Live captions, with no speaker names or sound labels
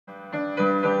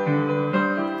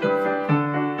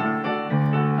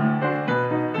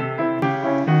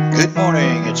Good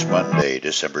morning. It's Monday,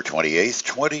 December 28th,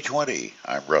 2020.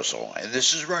 I'm Russell, and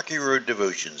this is Rocky Road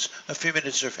Devotions, a few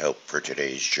minutes of help for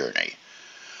today's journey.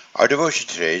 Our devotion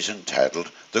today is entitled,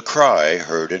 The Cry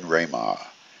Heard in Ramah,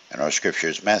 and our scripture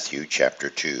is Matthew chapter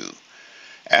 2.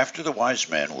 After the wise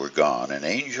men were gone, an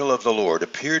angel of the Lord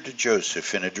appeared to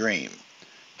Joseph in a dream.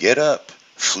 Get up,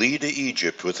 flee to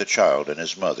Egypt with the child and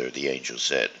his mother, the angel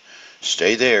said.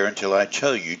 Stay there until I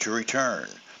tell you to return,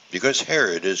 because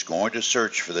Herod is going to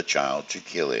search for the child to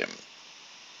kill him.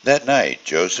 That night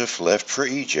Joseph left for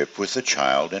Egypt with the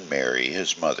child and Mary,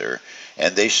 his mother,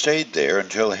 and they stayed there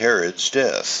until Herod's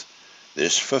death.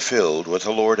 This fulfilled what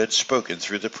the Lord had spoken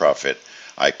through the prophet,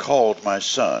 I called my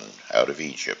son out of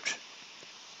Egypt.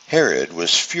 Herod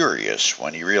was furious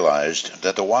when he realized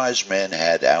that the wise men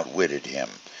had outwitted him.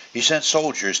 He sent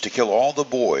soldiers to kill all the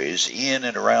boys in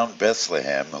and around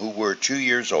Bethlehem who were 2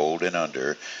 years old and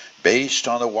under, based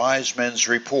on the wise men's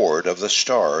report of the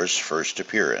star's first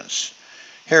appearance.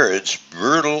 Herod's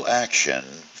brutal action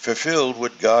fulfilled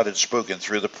what God had spoken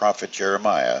through the prophet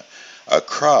Jeremiah. A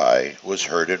cry was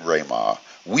heard in Ramah,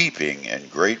 weeping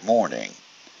and great mourning.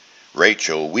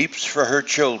 Rachel weeps for her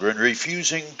children,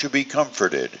 refusing to be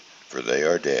comforted, for they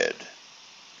are dead.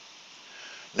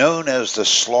 Known as the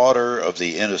slaughter of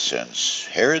the innocents,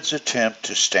 Herod's attempt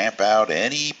to stamp out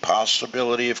any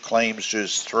possibility of claims to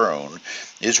his throne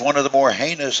is one of the more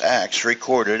heinous acts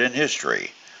recorded in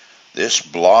history. This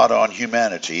blot on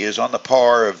humanity is on the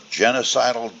par of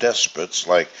genocidal despots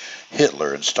like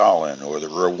Hitler and Stalin, or the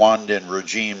Rwandan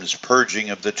regime's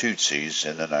purging of the Tutsis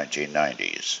in the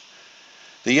 1990s.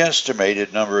 The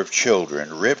estimated number of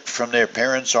children ripped from their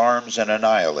parents' arms and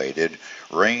annihilated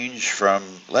range from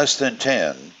less than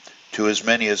 10 to as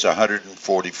many as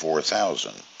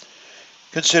 144,000.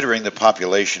 Considering the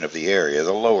population of the area,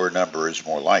 the lower number is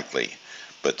more likely,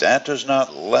 but that does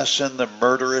not lessen the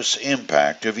murderous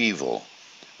impact of evil.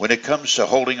 When it comes to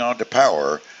holding on to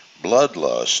power,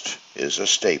 bloodlust is a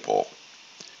staple.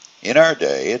 In our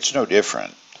day, it's no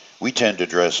different. We tend to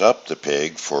dress up the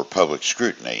pig for public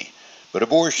scrutiny. But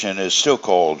abortion is still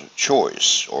called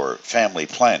choice or family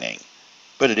planning.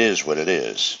 But it is what it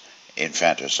is,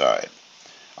 infanticide.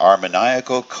 Our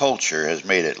maniacal culture has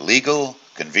made it legal,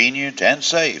 convenient, and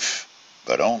safe,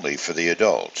 but only for the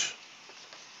adult.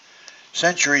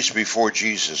 Centuries before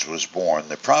Jesus was born,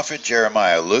 the prophet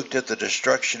Jeremiah looked at the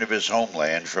destruction of his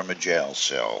homeland from a jail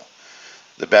cell.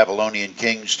 The Babylonian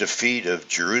king's defeat of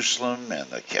Jerusalem and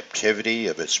the captivity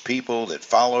of its people that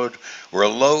followed were a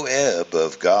low ebb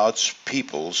of God's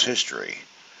people's history.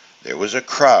 There was a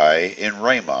cry in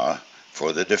Ramah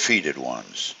for the defeated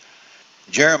ones.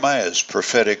 Jeremiah's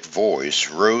prophetic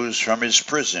voice rose from his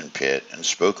prison pit and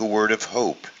spoke a word of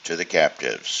hope to the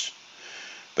captives.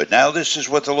 But now this is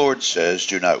what the Lord says,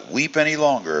 do not weep any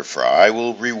longer, for I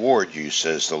will reward you,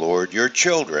 says the Lord. Your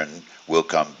children will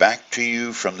come back to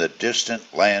you from the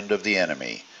distant land of the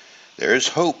enemy. There is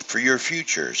hope for your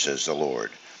future, says the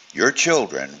Lord. Your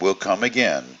children will come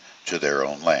again to their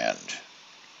own land.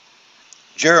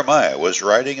 Jeremiah was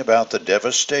writing about the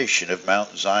devastation of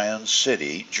Mount Zion's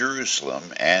city, Jerusalem,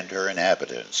 and her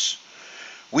inhabitants.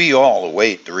 We all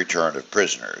await the return of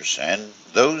prisoners, and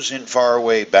those in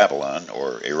faraway Babylon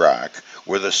or Iraq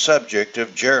were the subject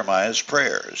of Jeremiah's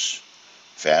prayers.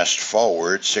 Fast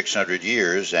forward 600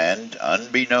 years, and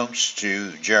unbeknownst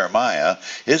to Jeremiah,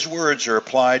 his words are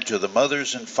applied to the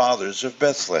mothers and fathers of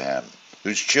Bethlehem,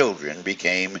 whose children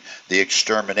became the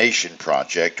extermination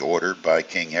project ordered by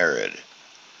King Herod.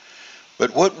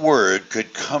 But what word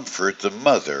could comfort the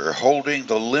mother holding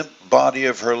the limp body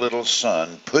of her little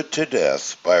son put to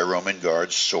death by a Roman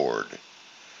guard's sword?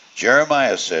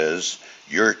 Jeremiah says,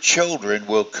 your children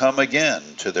will come again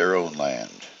to their own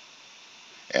land.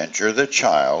 Enter the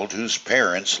child whose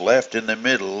parents left in the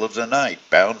middle of the night,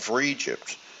 bound for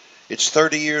Egypt. It's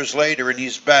 30 years later and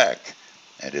he's back,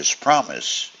 and his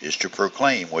promise is to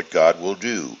proclaim what God will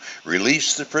do,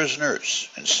 release the prisoners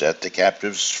and set the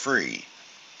captives free.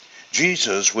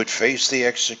 Jesus would face the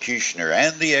executioner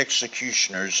and the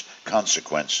executioner's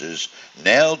consequences,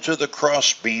 nailed to the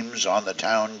crossbeams on the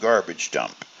town garbage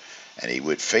dump, and he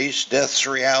would face death's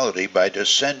reality by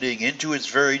descending into its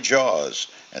very jaws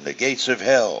and the gates of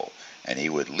hell, and he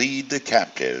would lead the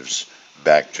captives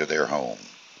back to their home.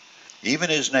 Even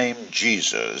his name,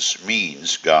 Jesus,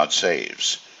 means God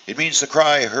saves. It means the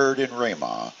cry heard in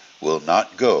Ramah will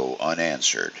not go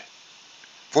unanswered.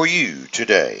 For you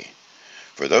today,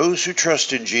 for those who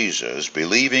trust in Jesus,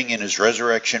 believing in his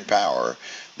resurrection power,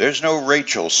 there's no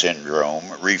Rachel syndrome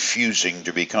refusing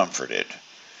to be comforted.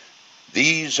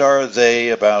 These are they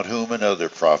about whom another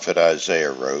prophet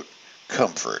Isaiah wrote,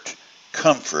 Comfort,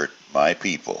 comfort my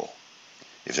people.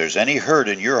 If there's any hurt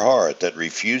in your heart that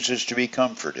refuses to be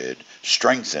comforted,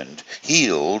 strengthened,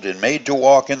 healed, and made to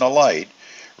walk in the light,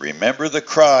 remember the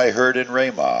cry heard in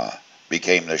Ramah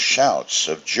became the shouts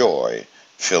of joy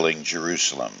filling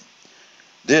Jerusalem.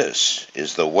 This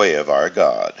is the way of our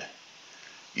God.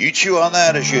 You chew on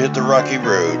that as you hit the rocky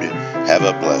road. Have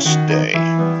a blessed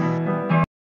day.